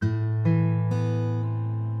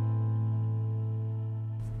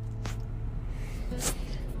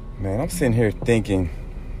Man, I'm sitting here thinking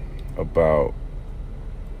about.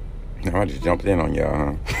 I just jumped in on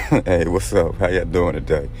y'all, huh? Hey, what's up? How y'all doing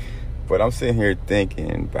today? But I'm sitting here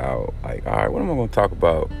thinking about, like, all right, what am I going to talk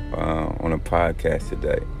about on a podcast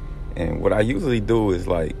today? And what I usually do is,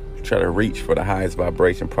 like, try to reach for the highest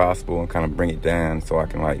vibration possible and kind of bring it down so I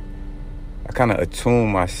can, like, I kind of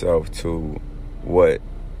attune myself to what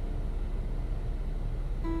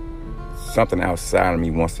something outside of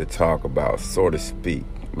me wants to talk about, so to speak.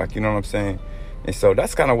 Like, you know what I'm saying? And so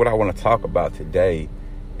that's kind of what I want to talk about today.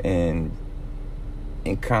 And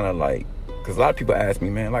kind of like, because a lot of people ask me,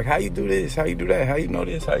 man, like, how you do this? How you do that? How you know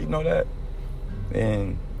this? How you know that?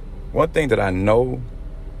 And one thing that I know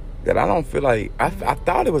that I don't feel like, I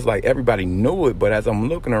thought it was like everybody knew it, but as I'm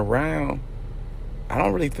looking around, I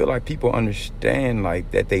don't really feel like people understand,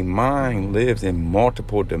 like, that their mind lives in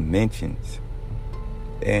multiple dimensions.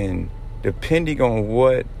 And depending on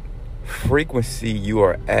what frequency you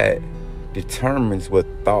are at determines what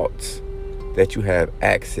thoughts that you have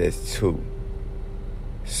access to.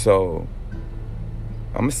 So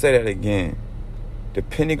I'm gonna say that again.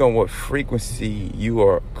 Depending on what frequency you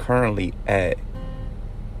are currently at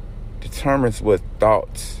determines what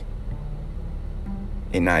thoughts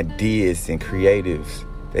and ideas and creatives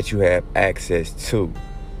that you have access to.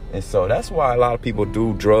 And so that's why a lot of people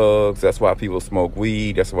do drugs. That's why people smoke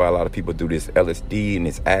weed. That's why a lot of people do this LSD and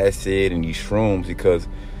this acid and these shrooms, because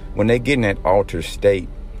when they get in that altered state,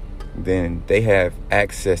 then they have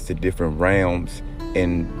access to different realms,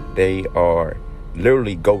 and they are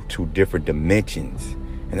literally go to different dimensions.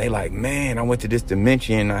 And they like, man, I went to this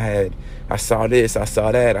dimension. I saw this, I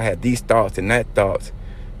saw that. I had these thoughts and that thoughts.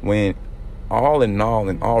 When all in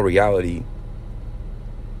all reality,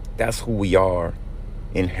 that's who we are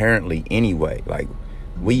inherently anyway. Like,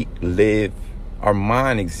 we live, our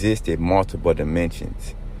mind exists in multiple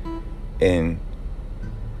dimensions. And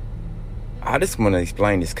I just want to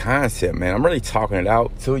explain this concept, man. I'm really talking it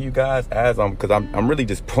out to you guys because I'm really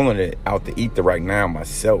just pulling it out the ether right now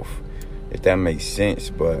myself, if that makes sense.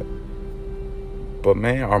 But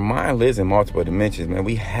man, our mind lives in multiple dimensions, man.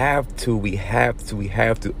 We have to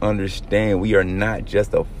understand we are not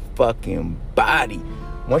just a fucking body.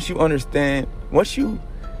 Once you understand, I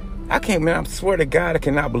swear to God, I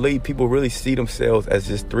cannot believe people really see themselves as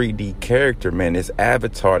this 3D character, man, this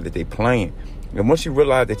avatar that they playing. And once you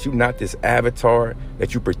realize that you're not this avatar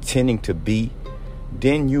that you're pretending to be,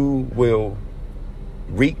 then you will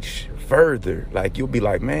reach further. Like, you'll be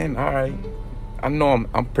like, man, all right, I know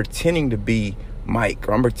I'm pretending to be Mike,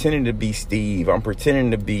 or I'm pretending to be Steve, I'm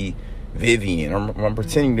pretending to be Vivian, I'm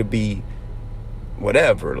pretending to be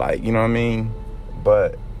whatever, like, you know what I mean?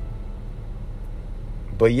 But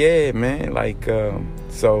yeah, man, like, But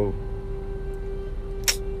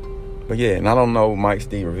yeah, and I don't know Mike,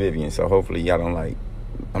 Steve, or Vivian, so hopefully y'all don't like,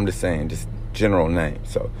 I'm just saying, just general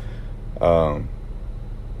names. So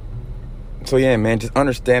yeah, man, just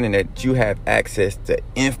understanding that you have access to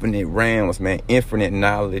infinite realms, man, infinite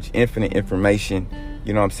knowledge, infinite information,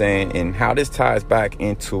 you know what I'm saying? And how this ties back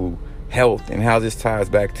into health, and how this ties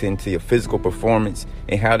back into your physical performance,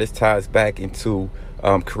 and how this ties back into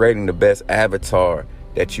creating the best avatar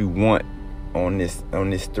that you want on this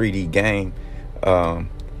 3D game,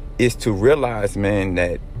 is to realize, man,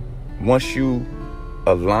 that once you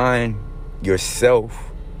align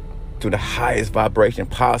yourself to the highest vibration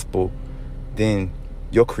possible, then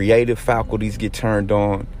your creative faculties get turned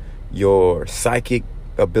on, your psychic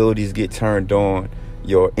abilities get turned on,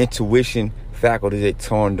 your intuition faculties get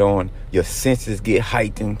turned on, your senses get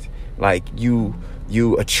heightened. Like, you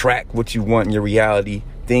attract what you want in your reality.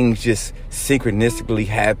 Things just synchronistically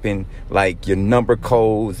happen, like your number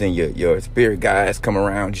codes and your spirit guides come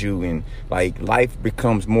around you, and like life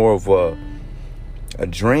becomes more of a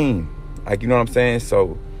dream. Like, you know what I'm saying?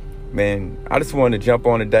 So, man, I just wanted to jump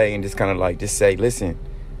on today and just kind of like just say, listen,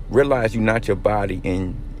 realize you're not your body,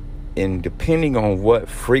 and depending on what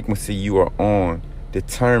frequency you are on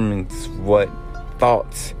determines what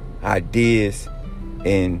thoughts, ideas,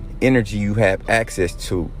 and energy you have access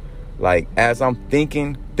to. Like, as I'm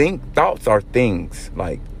thinking, thoughts are things.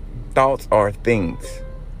 Like, thoughts are things.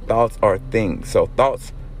 Thoughts are things. So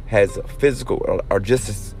thoughts has physical, are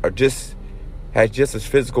just as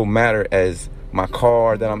physical matter as my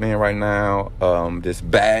car that I'm in right now. This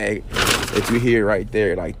bag that you hear right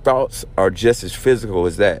there. Like, thoughts are just as physical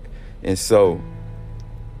as that. And so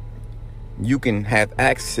you can have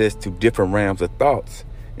access to different realms of thoughts.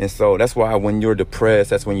 And so that's why when you're depressed,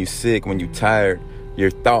 that's when you're sick, when you're tired, your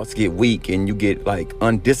thoughts get weak, and you get like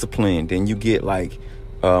undisciplined, and you get like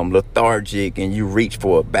lethargic, and you reach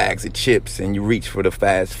for bags of chips, and you reach for the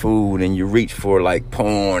fast food, and you reach for like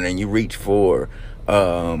porn, and you reach for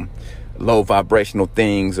low vibrational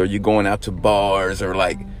things, or you're going out to bars, or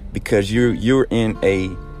like, because you're in a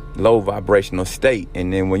low vibrational state.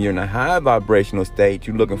 And then when you're in a high vibrational state,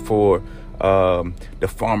 you're looking for the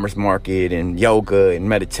farmer's market and yoga and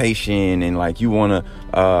meditation, and like, you want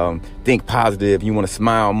to think positive, you want to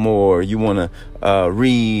smile more, you want to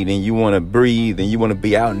read, and you want to breathe, and you want to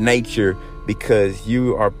be out in nature, because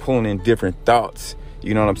you are pulling in different thoughts.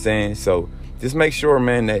 You know what I'm saying? So just make sure,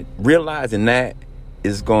 man, that realizing that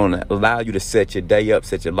is going to allow you to set your day up,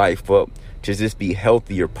 set your life up to just be a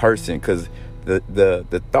healthier person. Because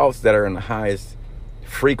the thoughts that are in the highest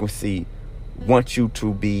frequency want you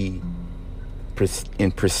to be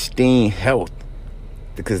in pristine health,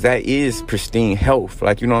 because that is pristine health.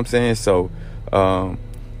 Like, you know what I'm saying? So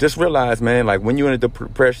just realize, man, like, when you're in a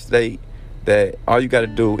depressed state, that all you got to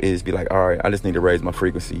do is be like, all right, I just need to raise my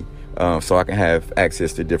frequency so I can have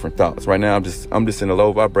access to different thoughts. Right now, I'm just in a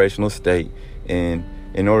low vibrational state, and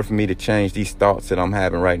in order for me to change these thoughts that I'm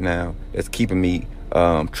having right now, that's keeping me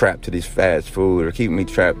trapped to this fast food, or keeping me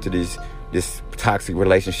trapped to this toxic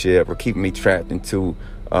relationship, or keeping me trapped into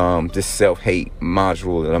this self-hate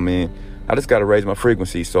module that I'm in, I just got to raise my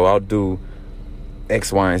frequency. So I'll do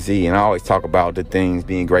X, Y, and Z. And I always talk about the things: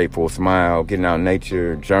 being grateful, smile, getting out in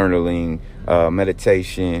nature, journaling,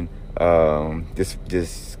 meditation,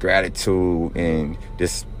 just gratitude, and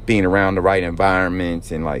just being around the right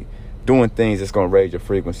environments, and like doing things that's going to raise your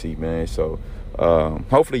frequency, man. So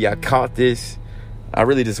hopefully y'all caught this. I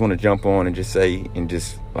really just want to jump on and just say, and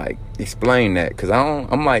just like explain that, because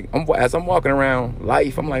as I'm walking around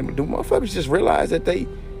life, I'm like, do motherfuckers just realize that they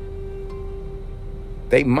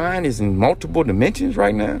mind is in multiple dimensions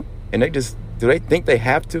right now? And do they think they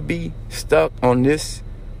have to be stuck on this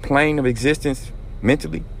plane of existence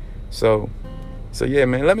mentally? So yeah,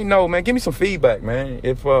 man, let me know, man. Give me some feedback, man.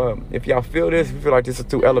 If y'all feel this, if you feel like this is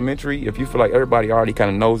too elementary, if you feel like everybody already kind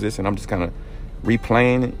of knows this and I'm just kind of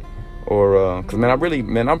replaying it, or because,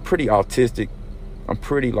 man, I'm pretty autistic. I'm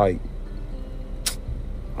pretty, like,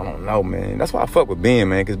 I don't know, man. That's why I fuck with Ben,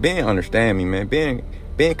 man, because Ben understand me, man. Ben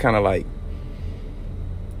kind of like,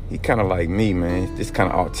 he kind of like me, man. Just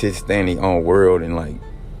kind of autistic, stay in his own world, and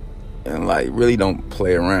really don't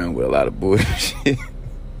play around with a lot of bullshit.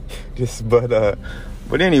 But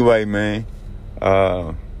anyway, man,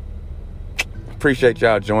 appreciate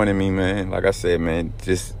y'all joining me, man. Like I said, man,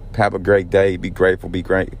 just have a great day. Be grateful, be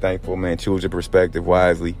thankful, man. Choose your perspective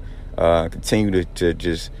wisely. Continue to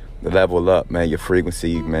just level up, man, your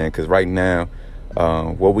frequency, man. Because right now,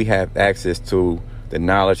 what we have access to, the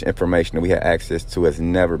knowledge, information that we have access to, has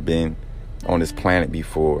never been on this planet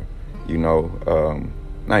before. You know,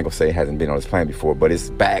 I ain't gonna say it hasn't been on this planet before, but it's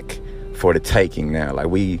back for the taking now. Like,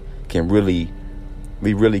 we really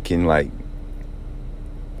can, like,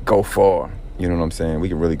 go far. You know what I'm saying? We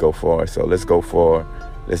can really go far. So let's go far.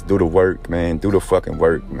 Let's do the work, man. Do the fucking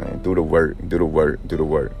work, man. Do the work.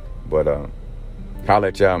 But holla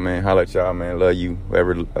at y'all, man. Love you,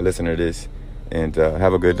 whoever listen to this. And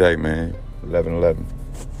have a good day, man. 11/11.